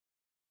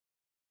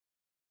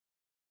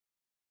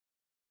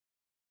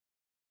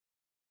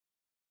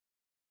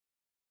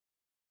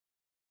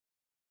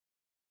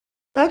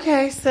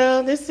Okay,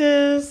 so this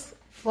is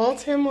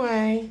Waltham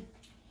Way.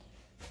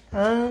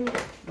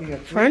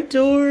 Front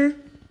door,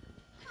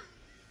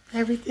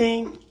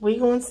 everything. We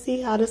gonna see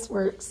how this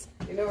works.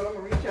 You know what? I'm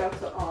gonna reach out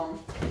to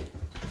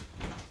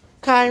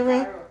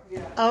Kyra.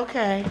 Yeah.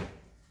 Okay.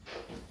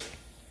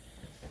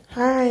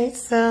 All right,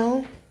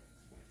 so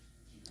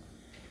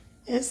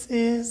this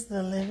is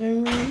the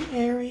living room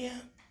area.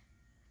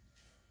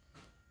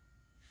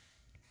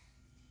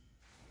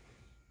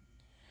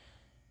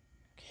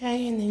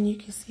 Okay, and then you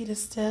can see the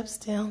steps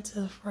down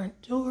to the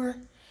front door,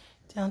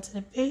 down to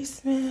the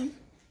basement.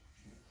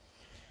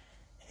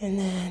 And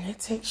then it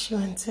takes you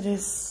into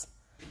this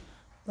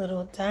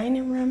little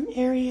dining room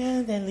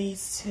area that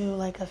leads to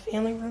like a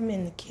family room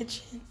in the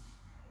kitchen.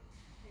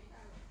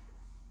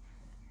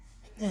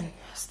 And then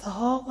that's the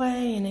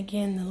hallway, and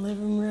again the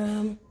living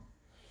room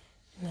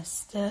and the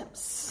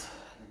steps.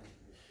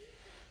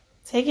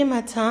 Taking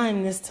my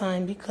time this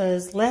time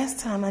because last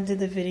time I did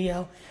the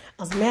video,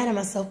 I was mad at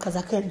myself because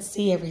I couldn't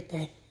see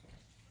everything.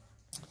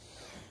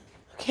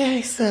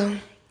 Okay, so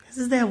this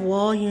is that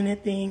wall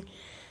unit thing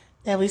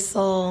that we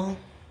saw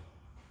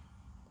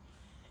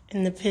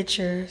in the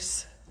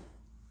pictures.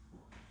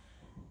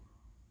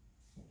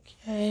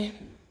 Okay.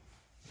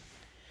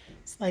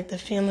 It's like the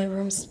family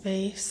room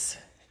space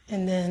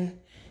and then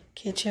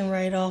kitchen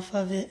right off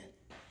of it.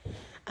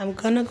 I'm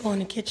gonna go in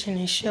the kitchen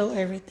and show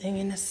everything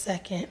in a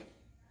second.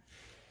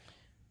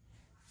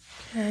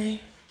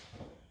 Okay.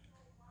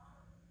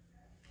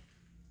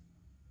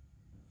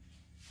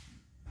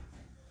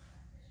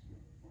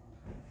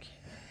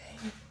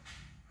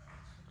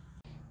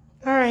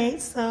 All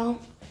right, so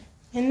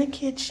in the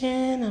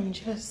kitchen, I'm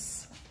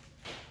just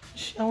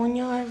showing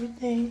y'all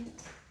everything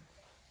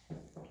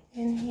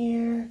in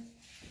here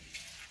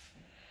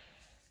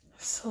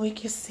so we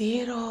can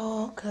see it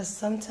all, because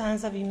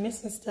sometimes I be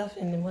missing stuff,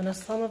 and then when I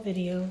saw my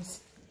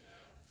videos,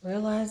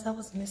 realized I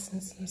was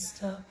missing some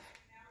stuff.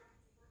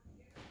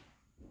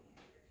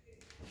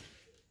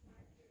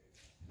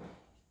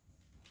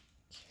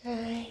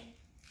 Okay.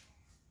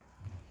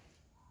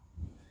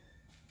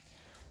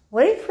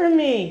 Wait for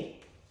me.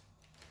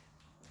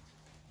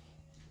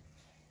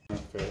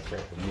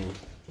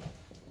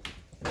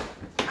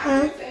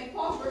 Huh? St.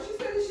 Paulsburg. She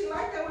said that she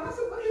liked that one. I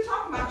said, what are you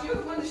talking about? You're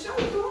the one that showed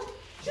it to her.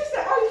 She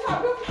said, oh, you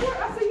talking about Billy Ford?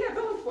 I said, yeah,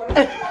 Billy Ford.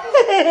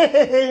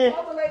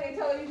 Call the lady and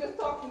tell her you just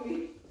talked to me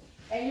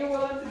and you're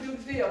willing to do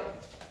the deal.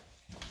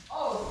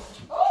 Oh.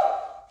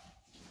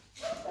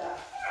 What the?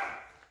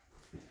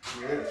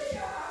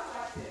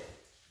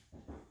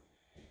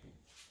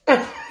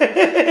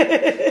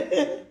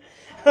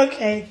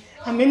 Okay,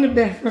 I'm in the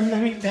bedroom.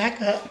 Let me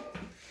back up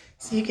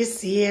so you can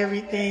see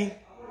everything.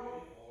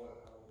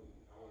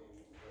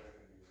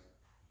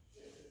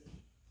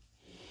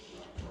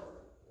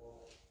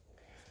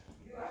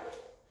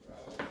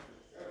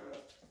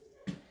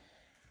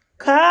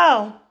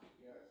 Kyle,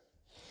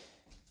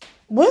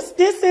 what's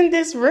this in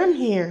this room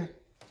here?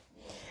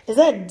 Is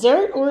that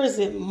dirt or is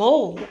it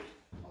mold?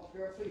 Oh,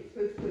 girl, please.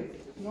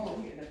 No,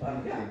 I'm getting it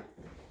up. Yeah.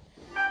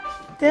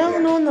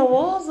 Down on the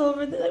walls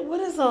over there.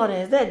 What is all that?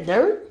 Is that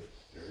dirt?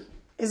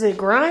 Is it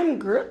grime?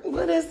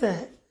 What is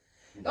that?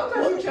 Don't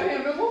touch your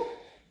hand, remember?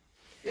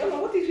 You don't know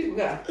what these people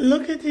got.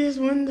 Look at these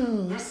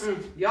windows.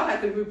 Y'all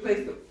have to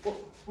replace the... Well,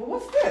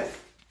 what's this?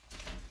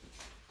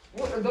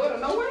 What, the door to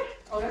nowhere?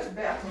 Oh, that's the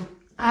bathroom.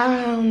 I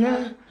don't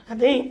know. I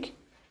think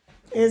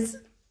it's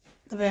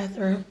the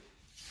bathroom.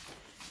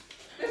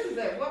 This is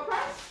at what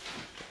price?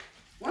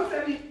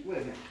 170. Wait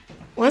a minute.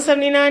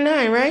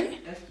 $179.9,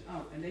 right? That's,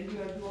 oh, and then you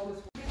gotta do all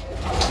this.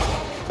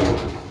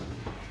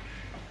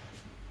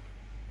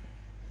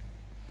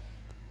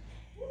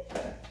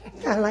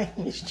 I like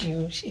Miss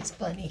June. She's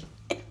funny.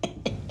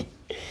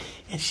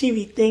 And she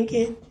be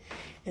thinking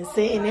and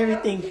saying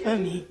everything for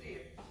me.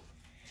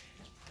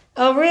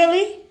 Oh,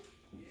 really?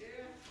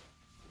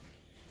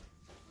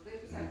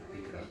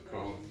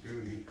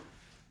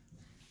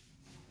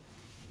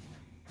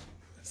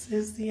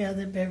 This is the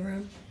other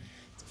bedroom.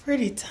 It's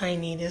pretty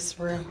tiny, this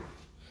room.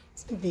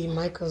 This would be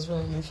Michael's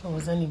room if it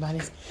was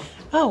anybody's.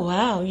 Oh,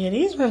 wow. Yeah,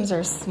 these rooms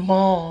are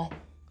small.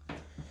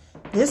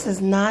 This is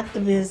not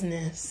the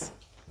business.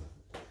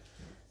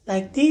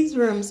 Like, these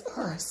rooms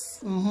are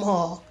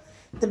small.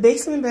 The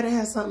basement better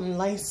have something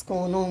nice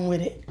going on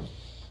with it.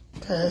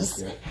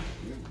 Because,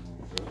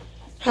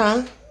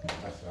 huh?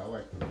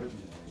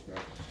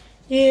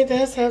 Yeah, it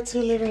does have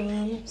 2 living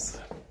rooms.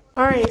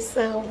 All right,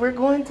 so we're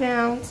going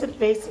down to the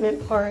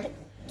basement part,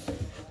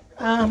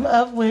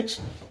 of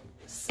which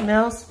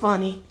smells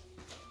funny.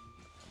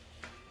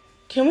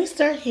 Can we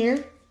start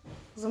here?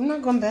 Because I'm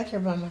not going back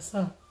here by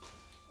myself.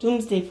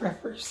 Doomsday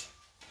preppers.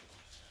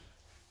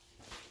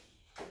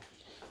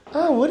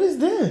 Oh, what is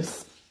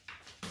this?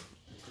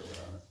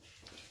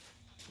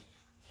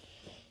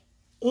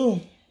 Ooh,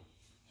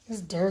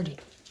 it's dirty.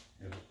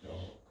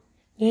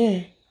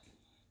 Yeah.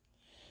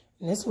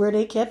 And that's where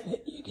they kept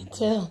it. You can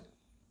tell.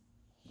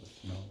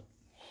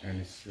 And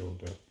it's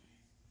sealed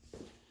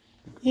up.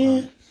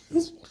 Yeah,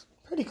 it's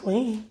pretty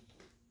clean.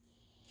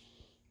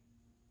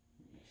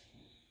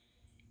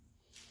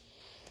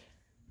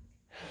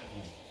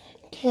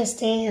 can't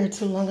stay in here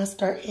too long. I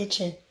start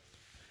itching.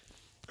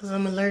 Because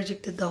I'm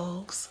allergic to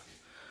dogs.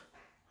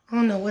 I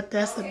don't know what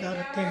that's about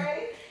up there.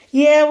 Right?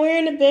 Yeah, we're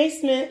in the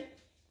basement.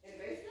 In the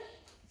basement?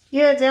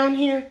 Yeah, down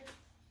here.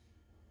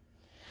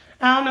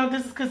 I don't know if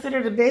this is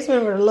considered a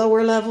basement or a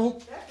lower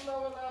level. That's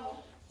lower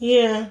level.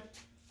 Yeah.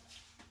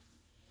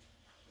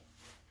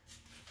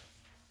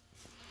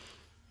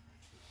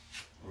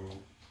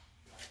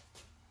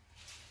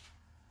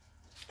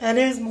 That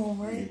is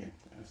mold, right? Yeah,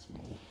 that's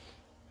mold.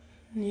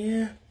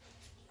 Yeah.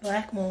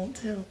 Black mold,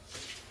 too.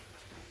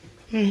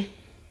 Hmm.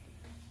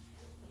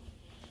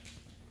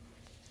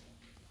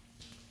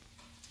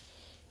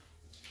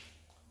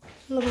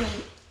 Look like.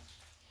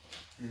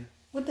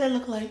 What that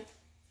look like?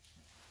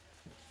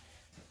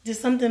 Did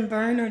something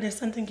burn or did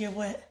something get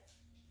wet?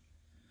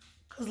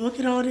 Because look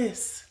at all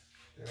this.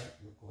 That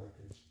look like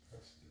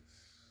asbestos.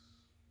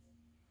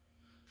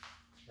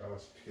 That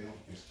was peeled.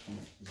 It's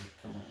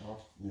coming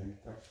off. Yeah,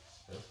 that's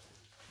asbestos.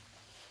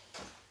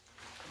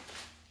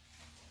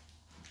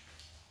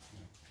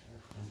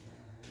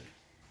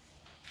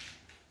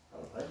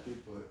 I like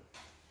it, but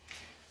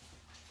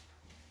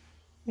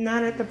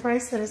Not at the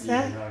price that it's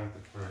yeah, at. not at the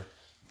price.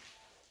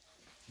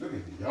 Look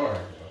at the yard,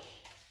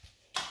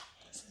 though.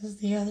 This is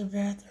the other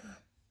bathroom.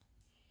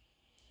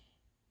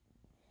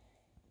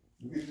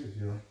 Look at this,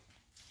 yo.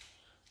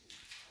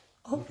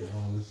 Oh, Look at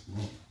all this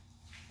smoke.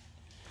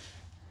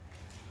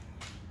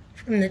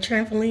 from the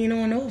trampoline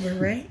on over,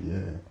 right? Yeah,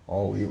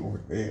 all the way over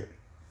there.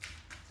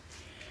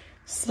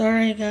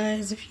 Sorry,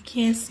 guys, if you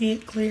can't see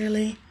it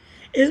clearly.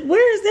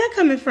 Where is that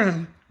coming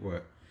from?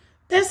 What?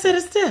 That set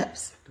of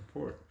steps. The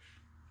porch.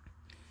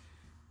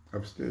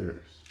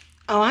 Upstairs.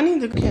 Oh, I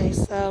need to. Okay,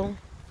 so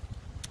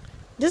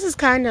this is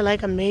kind of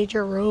like a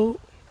major road.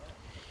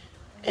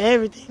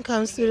 Everything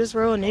comes through this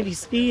road and they be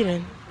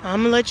speeding.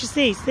 I'm going to let you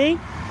see. See?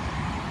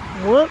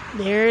 Whoop,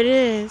 there it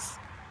is.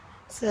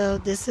 So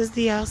this is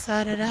the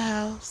outside of the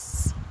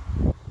house.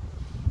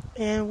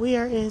 And we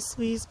are in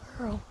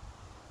Swedesboro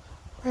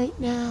right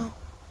now.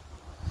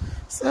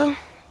 So,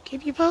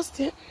 keep you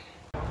posted.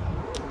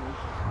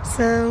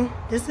 So,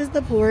 this is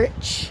the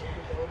porch.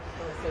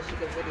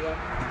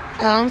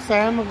 Oh, I'm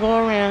sorry, I'm going to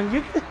go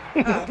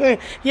around.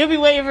 You'll be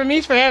waiting for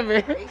me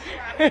forever.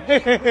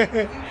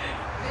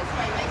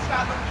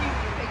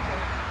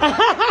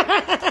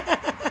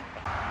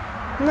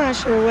 I'm not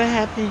sure what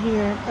happened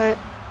here, but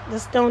the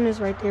stone is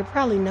right there.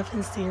 Probably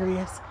nothing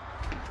serious.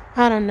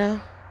 I don't know.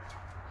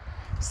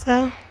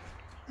 So,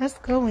 let's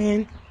go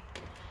in.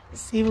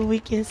 See what we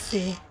can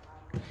see.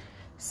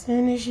 As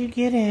soon as you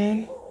get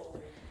in,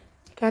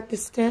 got the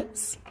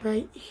steps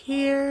right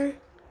here.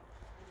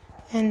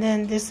 And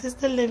then this is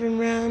the living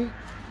room.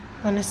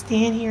 I'm going to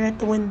stand here at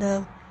the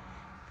window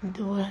and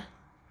do a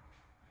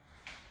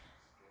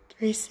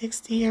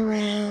 360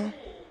 around.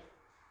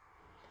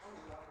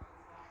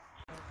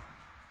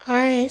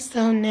 Alright,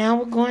 so now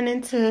we're going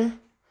into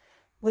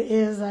what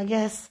is, I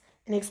guess,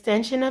 an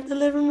extension of the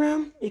living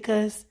room.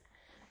 Because,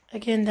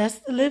 again, that's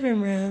the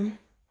living room.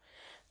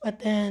 But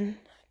then,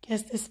 I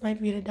guess this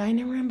might be the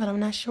dining room, but I'm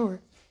not sure.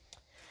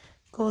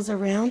 Goes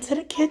around to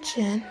the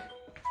kitchen.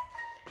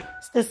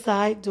 It's the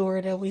side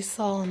door that we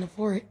saw on the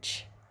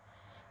porch.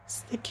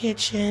 It's the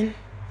kitchen.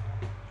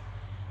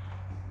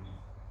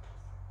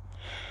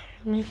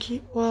 Let me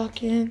keep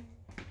walking.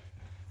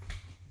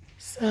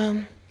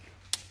 So,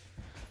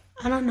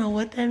 I don't know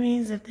what that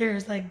means, if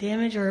there's like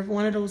damage or if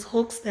one of those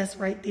hooks that's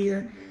right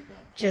there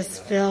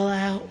just fell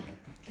out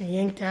and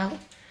yanked out.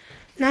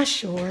 Not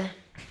sure.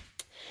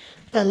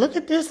 But look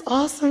at this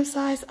awesome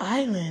size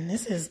island.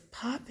 This is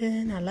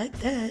popping. I like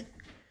that.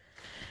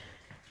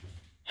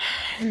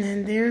 And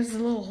then there's a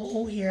little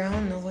hole here. I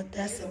don't know what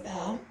that's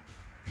about.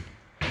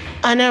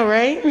 I know,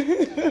 right?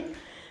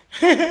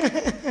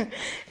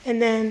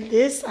 And then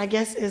this, I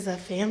guess, is a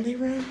family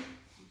room.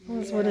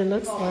 That's what it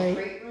looks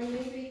like.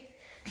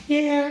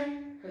 Yeah.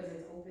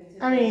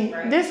 I mean,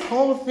 this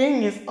whole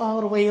thing is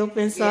all the way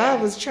open, so I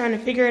was trying to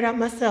figure it out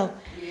myself.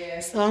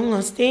 So I'm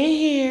going to stand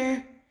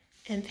here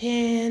and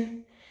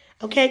pan.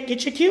 Okay,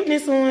 get your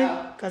cuteness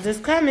on, because it's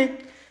coming.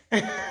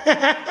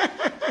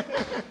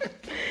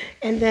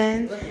 And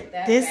then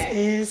this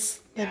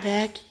is the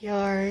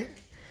backyard.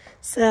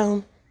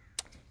 So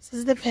this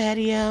is the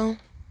patio. And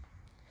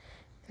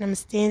I'm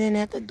standing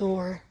at the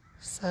door.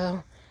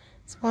 So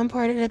it's one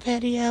part of the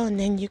patio, and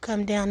then you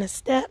come down a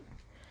step.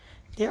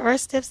 There are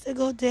steps that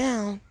go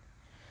down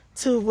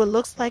to what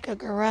looks like a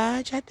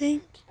garage, I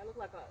think. That looks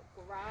like a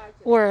garage.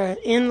 Or an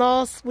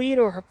in-law suite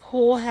or a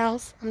pool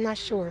house. I'm not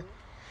sure.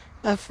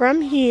 But from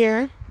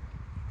here,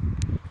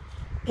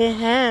 it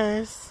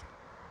has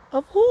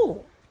a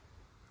pool.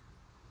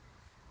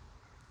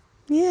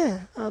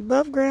 Yeah,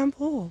 above ground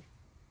pool.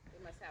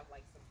 They must have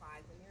like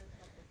supplies in there or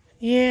something.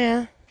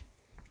 Yeah.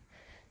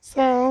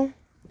 So,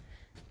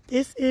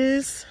 this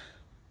is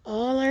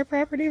all our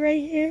property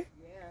right here.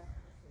 Yeah.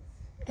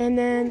 And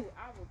then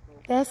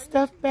that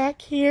stuff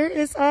back here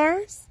is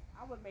ours.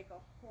 I would make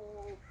a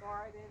whole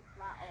garden.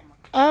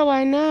 Oh,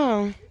 I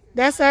know.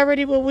 That's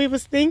already what we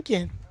was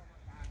thinking.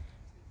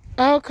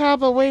 Oh, God,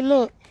 but wait,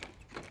 look.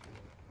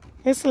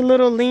 It's a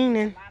little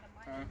leaning.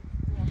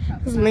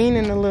 It's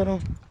leaning a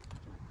little.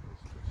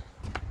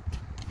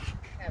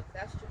 Have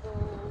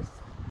vegetables.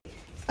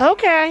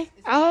 Okay.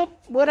 I hope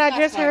what I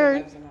just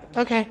heard.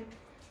 Okay.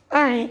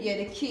 All right. Yeah,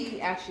 the key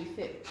actually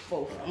fit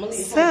both. I'm gonna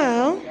leave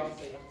So,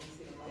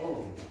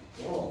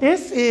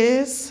 this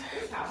is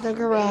the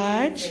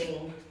garage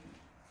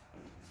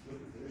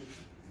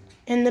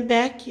in the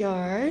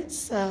backyard.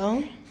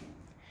 So,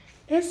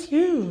 it's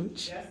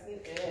huge. Yes,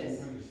 it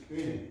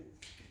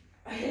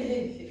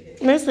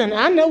is. Listen,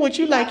 I know what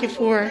you like it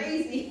for.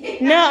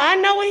 No, I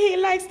know what he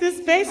likes this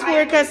space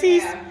for because he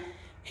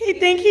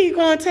think he's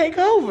going to take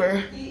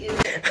over.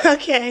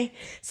 Okay,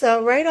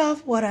 so right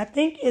off what I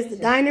think is the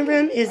dining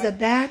room is the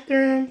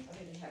bathroom.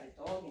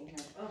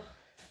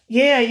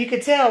 Yeah, you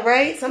could tell,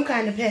 right? Some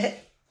kind of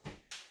pet.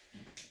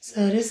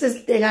 So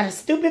they got a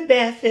stupid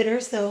bath fitter,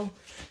 so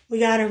we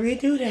got to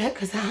redo that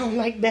because I don't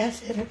like bath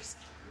fitters.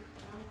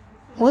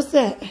 What's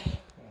that?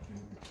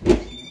 Nice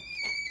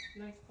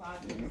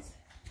closets.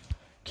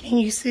 Can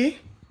you see?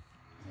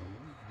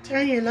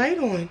 Turn your light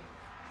on.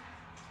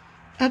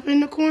 Up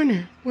in the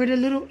corner where the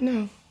little,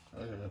 no.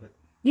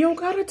 You don't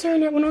got to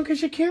turn that one on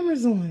because your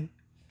camera's on.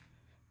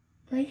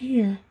 Right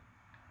here.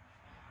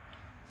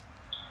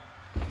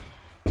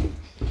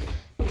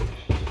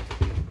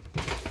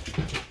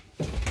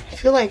 I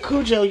feel like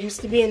Cujo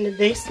used to be in the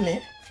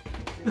basement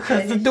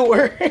because the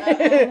door.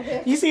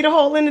 You see the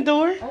hole in the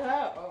door?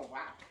 Oh, wow.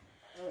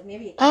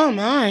 Maybe Oh,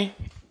 my.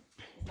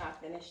 it's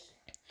not finished.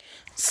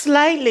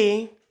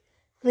 Slightly.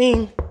 I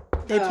mean,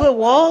 they put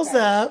walls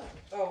up.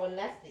 Oh, well,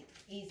 that's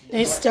easy.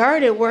 They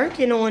started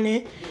working on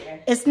it. Yeah.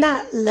 It's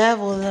not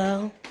level,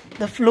 though,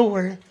 the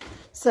floor.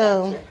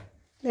 So,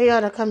 they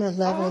got to come and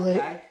level it.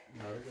 Okay.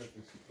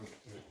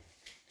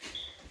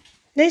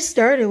 They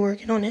started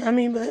working on it. I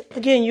mean, but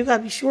again, you got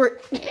to be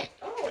short.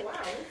 Oh,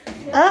 wow.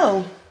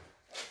 Oh,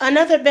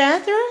 another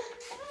bathroom?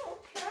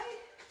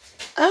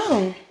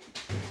 Oh,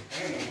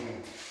 okay.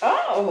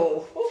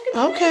 Oh,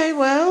 Oh, okay,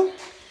 well,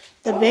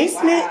 the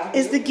basement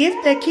is the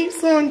gift that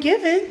keeps on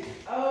giving.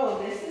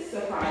 oh, this is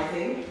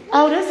surprising.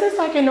 Oh, this is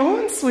like an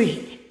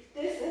ensuite.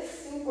 This is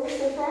super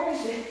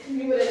surprising.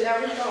 You would have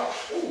never thought.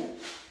 Ooh,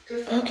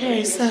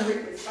 Okay, so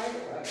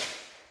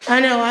I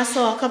know I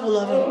saw a couple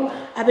of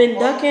them. I've been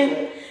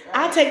ducking.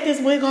 I take this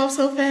wig off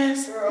so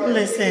fast.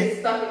 Listen. It's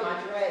stuck in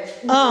my dreads.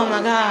 Oh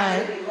my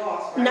God.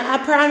 Lost, No, I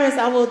promise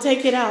I will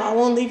take it out. I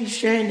won't leave you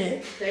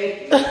stranded.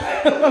 Thank you.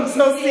 I'm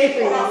so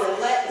serious.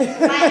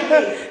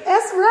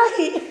 That's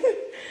right.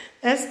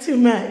 That's too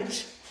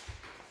much.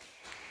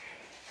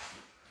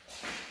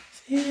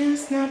 See,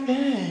 that's not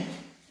bad.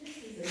 This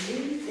is a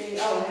new thing.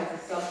 Oh, it has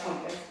a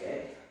self-pump. That's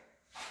good.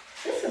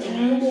 This is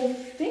a whole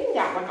thing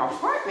got like an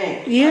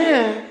apartment.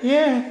 Yeah,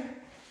 yeah.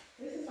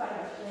 This is like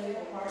a full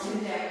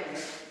apartment.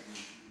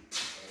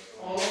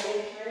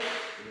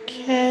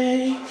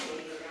 Okay.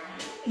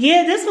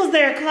 Yeah, this was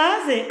their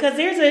closet because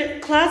there's a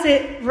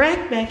closet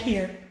rack back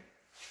here.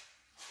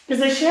 There's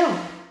a shelf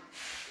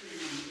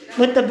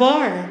with the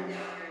bar.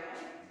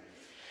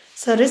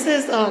 So this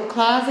is a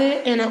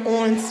closet and an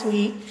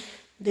ensuite.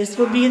 This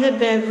would be the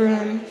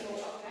bedroom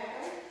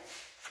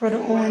for the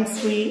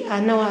ensuite. I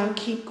know I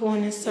keep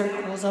going in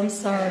circles. I'm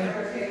sorry.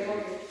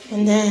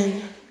 And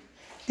then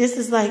this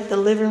is like the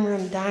living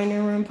room,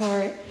 dining room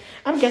part.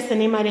 I'm guessing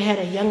they might have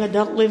had a young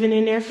adult living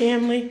in their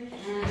family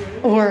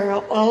or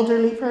an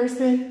elderly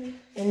person,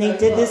 and they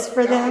did this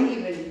for them. You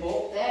can even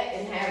bolt that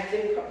and have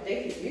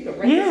them. You can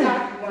rent this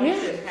out if you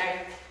want to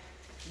have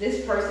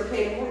this person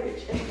pay the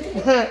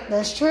mortgage.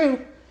 That's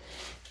true.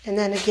 And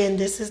then again,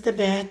 this is the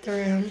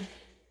bathroom.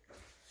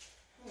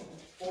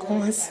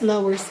 Going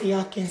slower so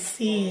y'all can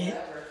see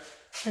it.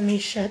 Let me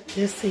shut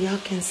this so y'all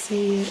can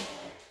see it.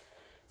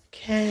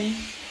 Okay.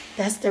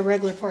 That's the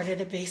regular part of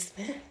the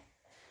basement.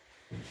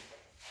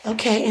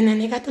 Okay, and then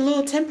they got the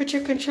little temperature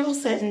control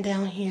setting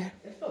down here.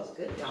 It feels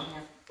good down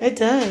here. It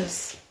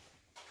does.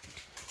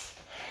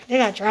 They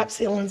got drop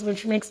ceilings,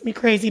 which makes me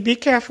crazy. Be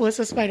careful, it's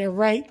a spider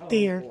right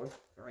there. Boy.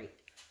 Great.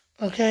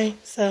 Okay,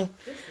 so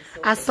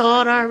I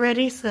saw it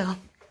already, so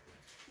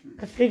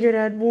I figured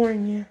I'd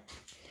warn you.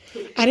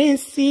 I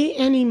didn't see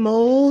any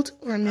mold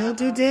or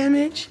mildew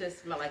damage.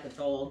 Just smell like a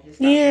dog.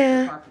 Just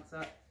Yeah. the carpets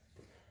up.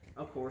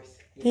 Of course.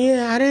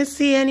 Yeah, I didn't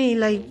see any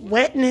like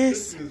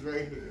wetness. It's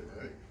right here,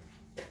 right?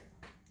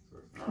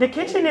 The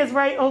kitchen is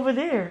right over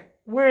there,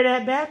 where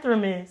that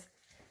bathroom is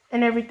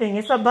and everything.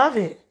 It's above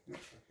it. I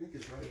think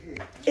it's right here.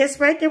 It's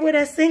right there where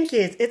that sink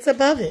is. It's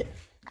above it.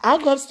 I'll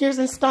go upstairs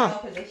and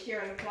stomp. Because they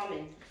share the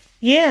plumbing.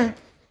 Yeah.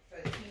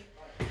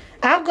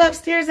 I'll go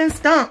upstairs and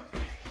stomp.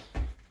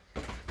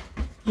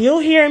 You'll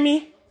hear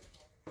me.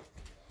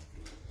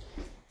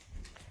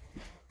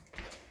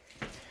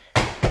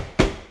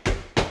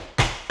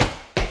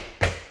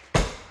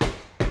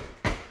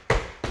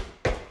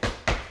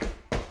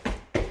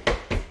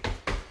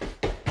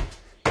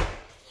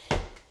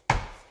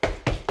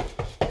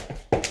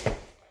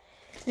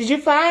 Did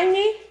you find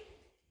me?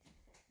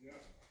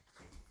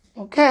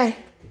 Okay.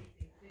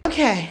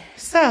 Okay,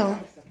 so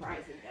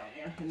Surprising down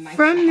there. Nice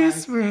from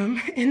this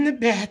room in the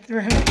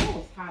bathroom,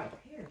 Oh, it's hot up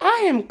here.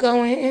 I am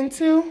going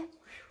into a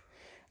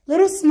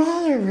little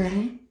smaller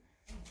room.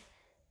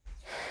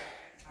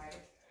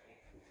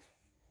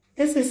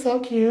 This is so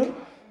cute.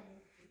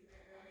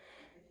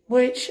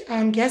 Which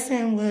I'm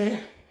guessing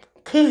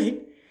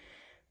could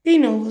be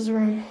Nova's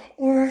room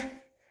or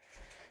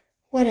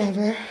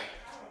whatever.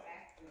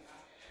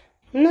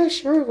 I'm not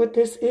sure what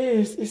this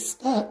is. It's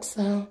stuck,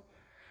 so.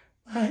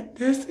 But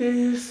this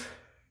is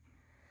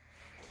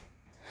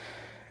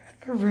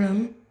a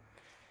room.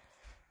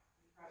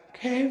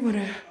 Okay, with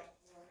a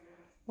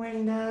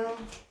window.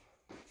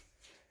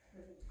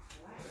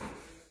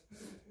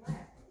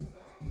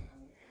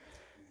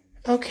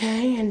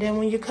 Okay, and then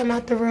when you come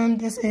out the room,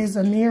 this is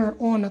a mirror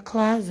on a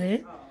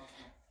closet.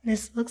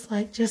 This looks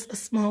like just a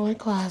smaller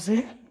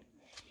closet.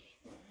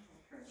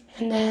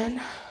 And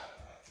then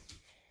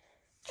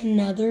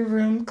another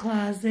room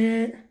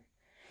closet.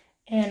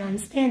 And I'm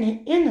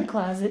standing in the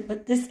closet,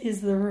 but this is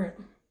the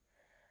room.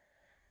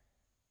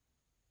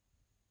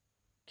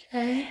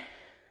 Okay,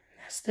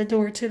 that's the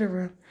door to the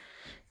room.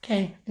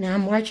 Okay, now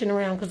I'm marching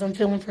around because I'm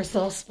feeling for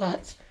soft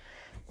spots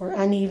or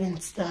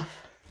uneven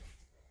stuff.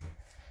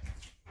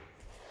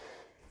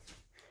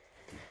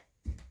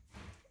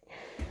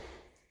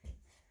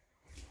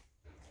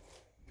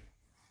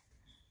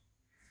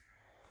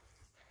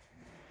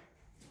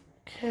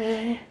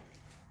 Okay.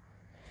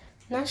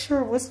 Not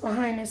sure what's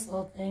behind this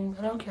little thing,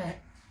 but okay.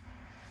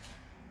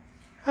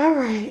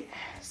 Alright,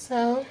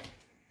 so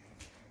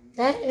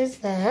that is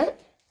that.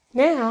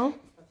 Now,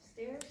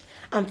 upstairs?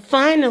 I'm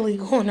finally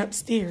going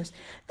upstairs.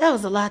 That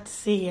was a lot to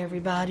see,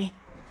 everybody.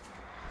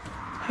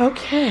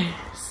 Okay,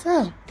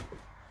 so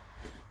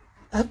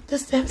up the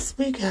steps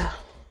we go.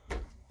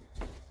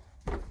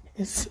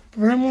 It's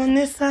room on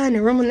this side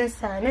and room on this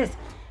side. It's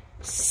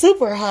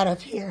super hot up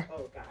here.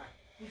 Oh, God.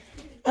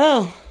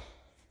 Oh.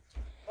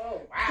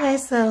 Okay,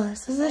 so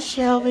this is a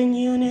shelving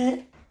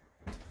unit.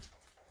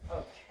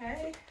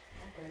 Okay.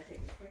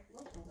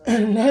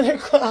 Another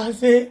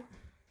closet.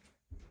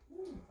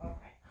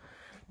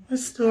 A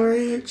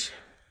storage.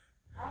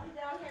 I'll be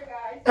down here,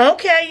 guys.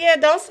 Okay, yeah,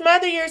 don't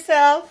smother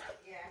yourself.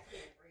 Yeah, I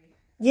can't breathe.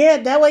 Yeah,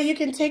 that way you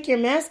can take your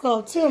mask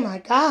off too, my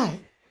God.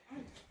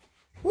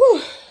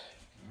 Woo.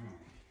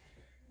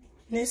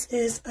 This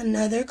is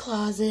another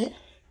closet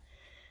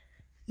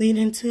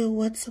leading to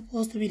what's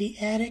supposed to be the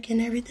attic and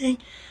everything.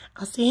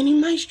 I don't see any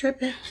mice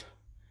dripping.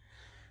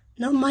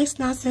 No mice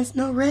nonsense,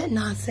 no rat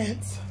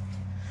nonsense.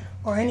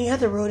 Or any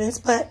other rodents.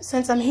 But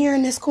since I'm here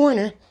in this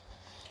corner,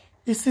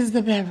 this is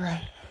the bedroom.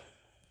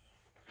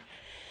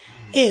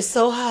 It's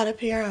so hot up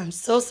here. I'm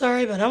so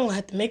sorry, but I'm going to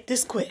have to make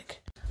this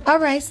quick.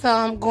 Alright, so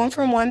I'm going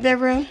from one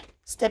bedroom,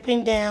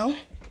 stepping down,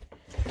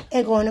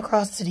 and going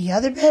across to the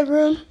other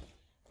bedroom.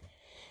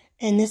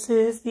 And this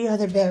is the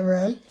other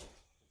bedroom.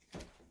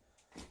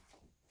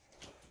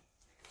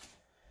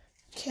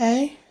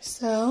 Okay,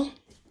 so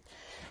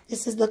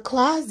this is the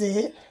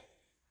closet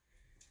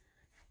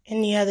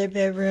in the other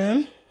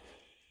bedroom.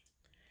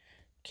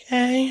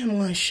 Okay, I'm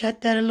going to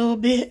shut that a little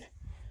bit.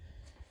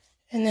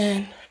 And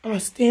then I'm going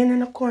to stand in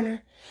the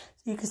corner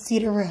so you can see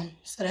the room.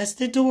 So that's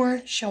the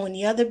door showing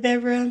the other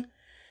bedroom.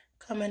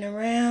 Coming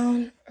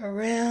around,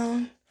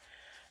 around,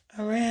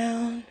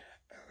 around,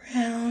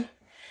 around.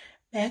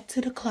 Back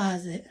to the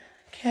closet.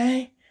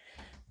 Okay,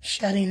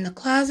 shutting the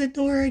closet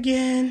door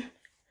again.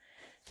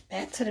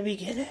 Back to the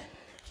beginning.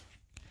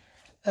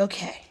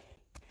 Okay.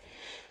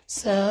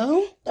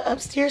 So, the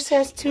upstairs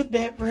has 2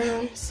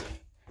 bedrooms.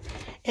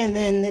 And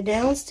then the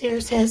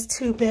downstairs has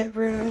 2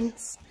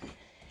 bedrooms.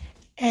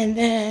 And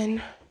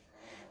then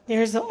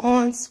there's an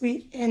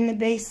ensuite in the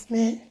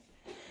basement.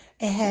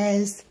 It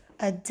has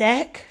a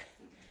deck,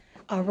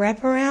 a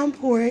wraparound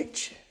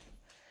porch,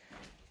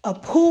 a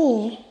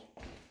pool,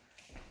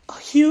 a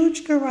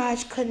huge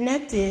garage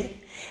connected.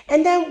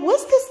 And then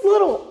what's this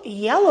little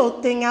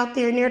yellow thing out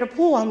there near the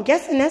pool? I'm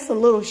guessing that's a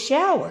little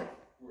shower.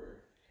 Where?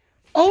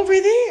 Over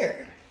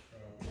there.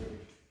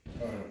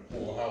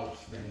 Pool house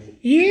thing.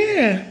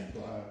 Yeah.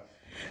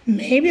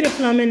 Maybe the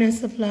plumbing and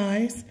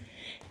supplies.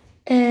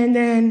 And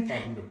then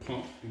The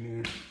pump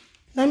in there.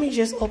 let me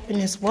just open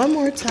this one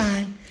more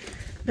time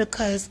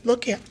because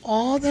look at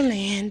all the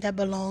land that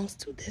belongs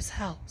to this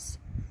house.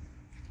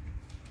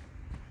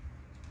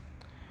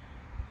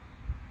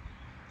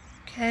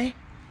 Okay.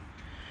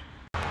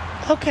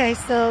 Okay,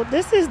 so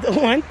this is the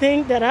one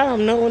thing that I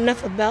don't know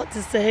enough about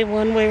to say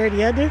one way or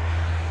the other.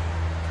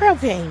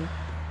 Propane.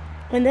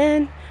 And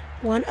then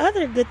one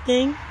other good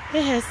thing,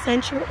 it has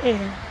central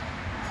air.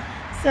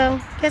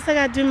 So, guess I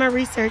gotta do my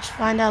research,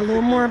 find out a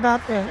little more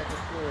about that.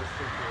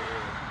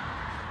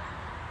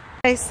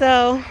 Okay,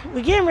 so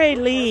we're getting ready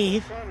to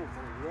leave.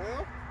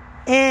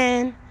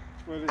 And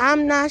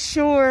I'm not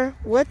sure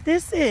what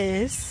this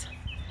is.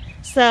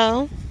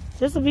 So,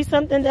 this will be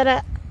something that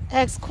I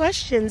ask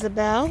questions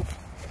about.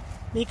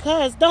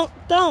 Because don't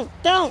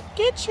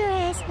get your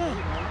ass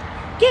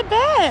back. Get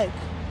back.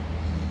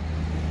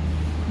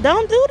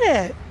 Don't do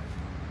that.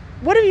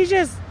 What if you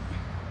just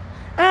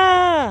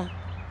oh,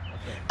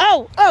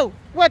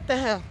 what the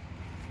hell?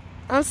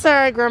 I'm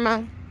sorry,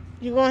 Grandma.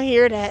 You're gonna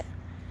hear that.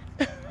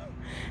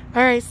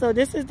 All right, so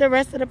this is the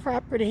rest of the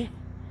property.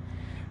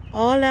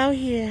 All out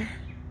here.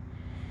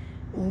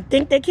 You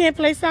think they can't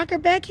play soccer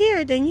back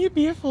here? Then you'd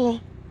be a fool.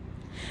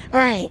 All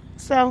right,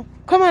 so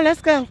come on,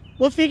 let's go.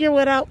 We'll figure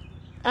out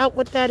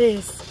what that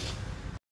is.